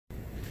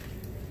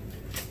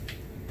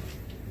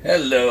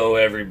Hello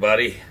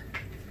everybody,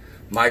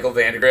 Michael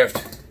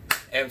Vandergrift,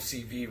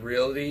 MCV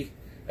Realty,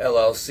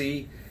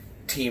 LLC,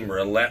 Team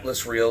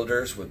Relentless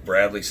Realtors with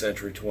Bradley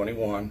Century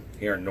 21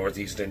 here in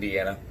Northeast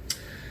Indiana.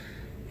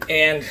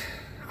 And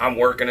I'm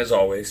working as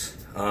always.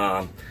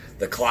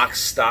 The clock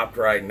stopped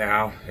right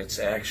now. It's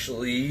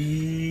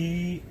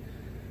actually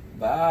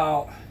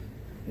about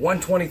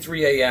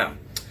 1:23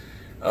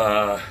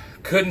 a.m.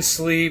 Couldn't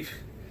sleep.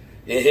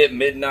 It hit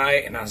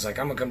midnight and I was like,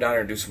 I'm gonna come down here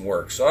and do some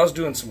work. So I was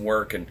doing some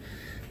work and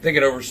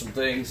thinking over some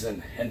things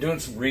and doing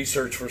some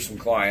research for some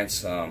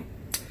clients, and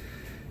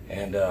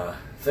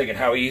thinking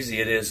how easy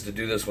it is to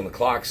do this when the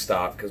clock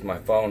stopped, because my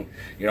phone,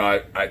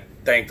 I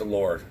thank the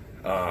Lord.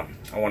 I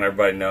want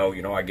everybody to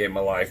know, I gave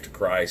my life to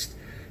Christ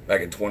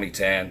back in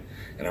 2010,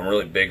 and I'm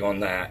really big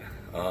on that,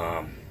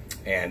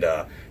 and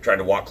trying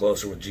to walk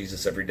closer with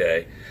Jesus every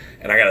day.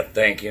 And I got to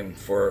thank Him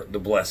for the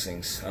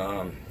blessings.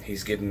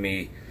 He's given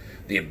me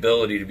the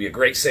ability to be a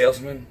great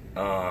salesman.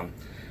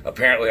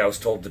 Apparently, I was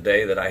told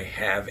today that I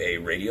have a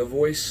radio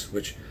voice,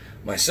 which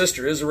my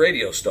sister is a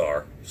radio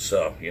star,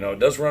 so, it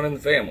does run in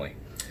the family.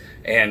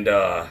 And,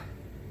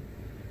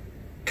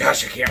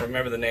 gosh, I can't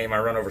remember the name. I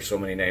run over so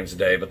many names a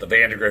day, but the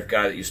Vandergrift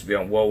guy that used to be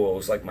on Whoa Whoa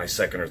was like my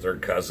second or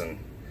third cousin.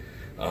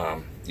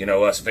 Us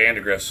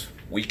Vandergrifts,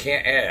 we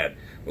can't add,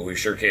 but we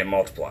sure can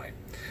multiply.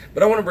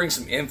 But I want to bring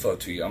some info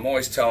to you. I'm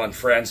always telling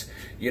friends,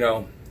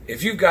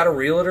 if you've got a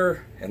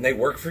realtor and they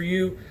work for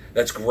you,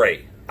 that's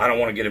great. I don't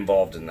want to get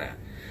involved in that.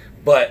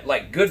 But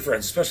like good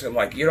friends, especially, I'm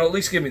like, at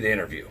least give me the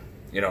interview,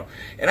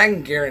 and I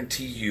can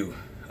guarantee you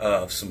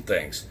some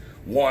things.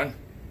 One,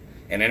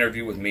 an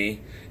interview with me,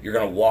 you're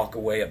going to walk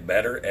away a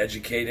better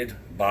educated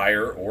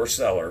buyer or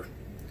seller,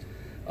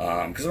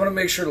 because I want to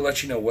make sure to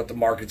let you know what the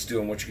market's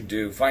doing, what you can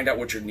do, find out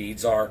what your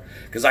needs are,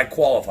 because I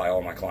qualify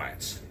all my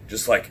clients.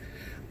 Just like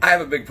I have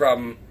a big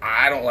problem,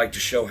 I don't like to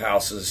show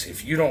houses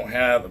if you don't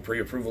have a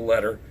pre-approval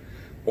letter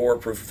or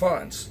proof of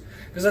funds,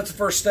 because that's the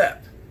first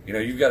step.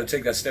 You've got to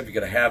take that step. You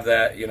got to have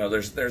that.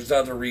 There's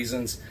other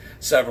reasons,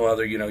 several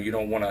other. You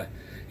don't want to,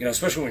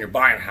 especially when you're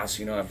buying a house,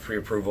 you don't have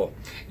pre-approval.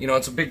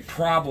 It's a big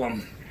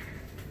problem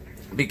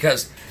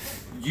because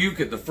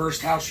the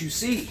first house you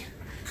see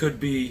could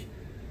be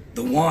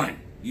the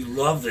one. You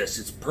love this.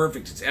 It's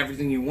perfect. It's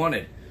everything you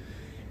wanted,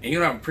 and you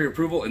don't have a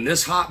pre-approval in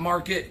this hot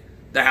market.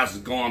 The house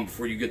is gone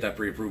before you get that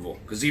pre-approval,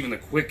 because even the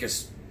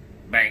quickest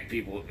bank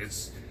people,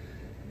 it's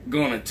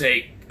going to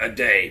take a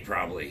day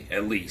probably,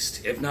 at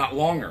least, if not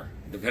longer,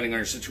 depending on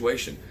your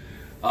situation.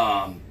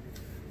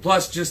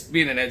 Plus, just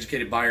being an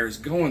educated buyer is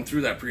going through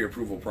that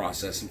pre-approval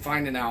process and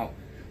finding out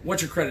what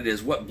your credit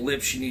is, what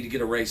blips you need to get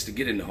erased to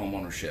get into home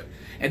ownership.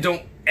 And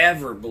don't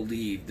ever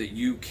believe that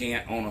you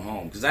can't own a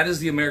home, because that is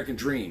the American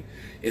dream.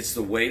 It's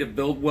the way to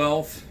build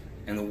wealth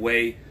and the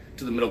way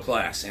to the middle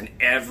class. And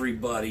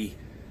everybody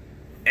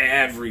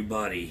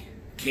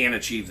can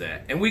achieve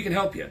that. And we can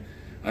help you.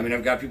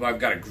 I've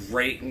got a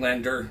great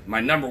lender,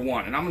 my number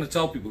one, and I'm going to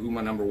tell people who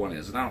my number one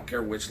is, and I don't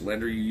care which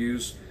lender you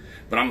use,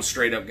 but I'm a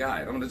straight up guy.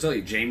 I'm going to tell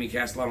you, Jamie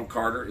Castellano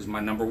Carter is my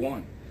number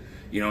one.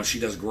 She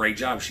does a great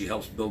job. She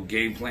helps build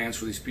game plans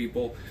for these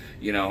people,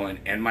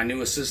 and my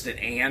new assistant,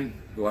 Ann,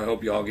 who I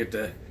hope you all get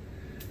to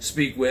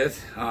speak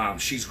with,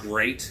 she's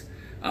great,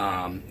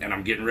 and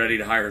I'm getting ready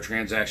to hire a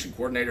transaction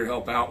coordinator to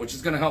help out, which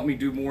is going to help me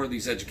do more of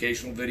these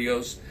educational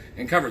videos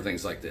and cover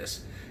things like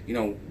this.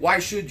 Why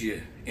should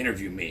you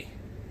interview me?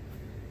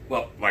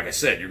 Well, like I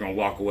said, you're going to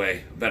walk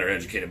away a better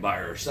educated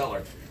buyer or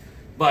seller.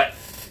 But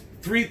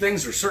 3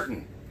 things are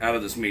certain out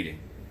of this meeting.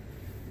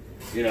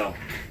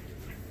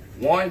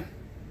 One,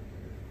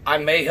 I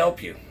may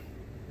help you.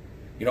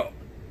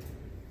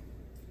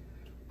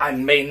 I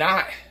may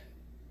not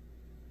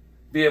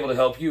be able to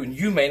help you, and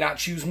you may not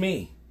choose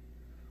me.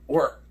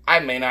 Or I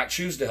may not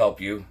choose to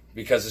help you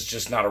because it's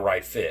just not a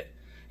right fit.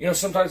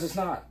 Sometimes it's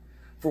not,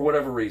 for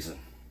whatever reason.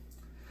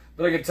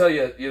 But I can tell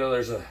you,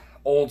 there's a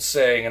old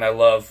saying, and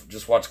I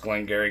just watched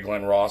Glenn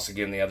Ross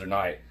again the other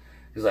night,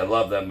 because I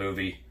love that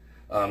movie.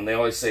 They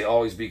always say,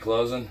 always be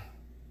closing.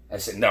 I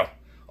say, no,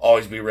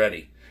 always be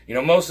ready.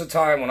 Most of the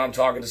time when I'm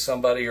talking to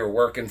somebody or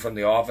working from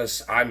the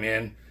office, I'm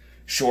in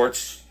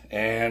shorts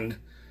and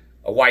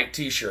a white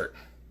t-shirt.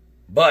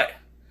 But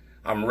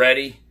I'm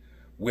ready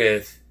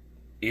with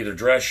either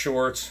dress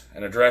shorts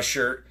and a dress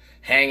shirt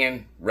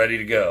hanging, ready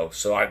to go.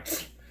 So I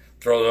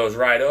throw those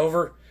right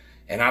over,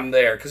 and I'm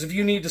there. Because if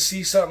you need to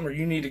see something, or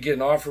you need to get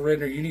an offer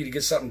written, or you need to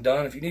get something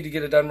done, if you need to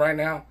get it done right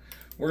now,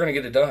 we're going to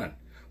get it done.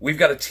 We've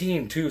got a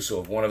team too,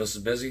 so if one of us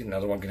is busy,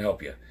 another one can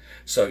help you.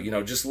 So,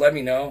 just let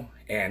me know.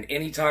 And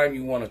anytime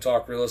you want to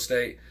talk real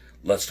estate,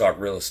 let's talk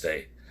real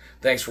estate.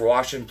 Thanks for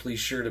watching.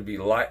 Please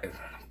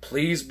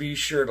be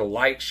sure to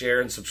like, share,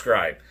 and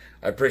subscribe.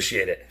 I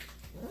appreciate it.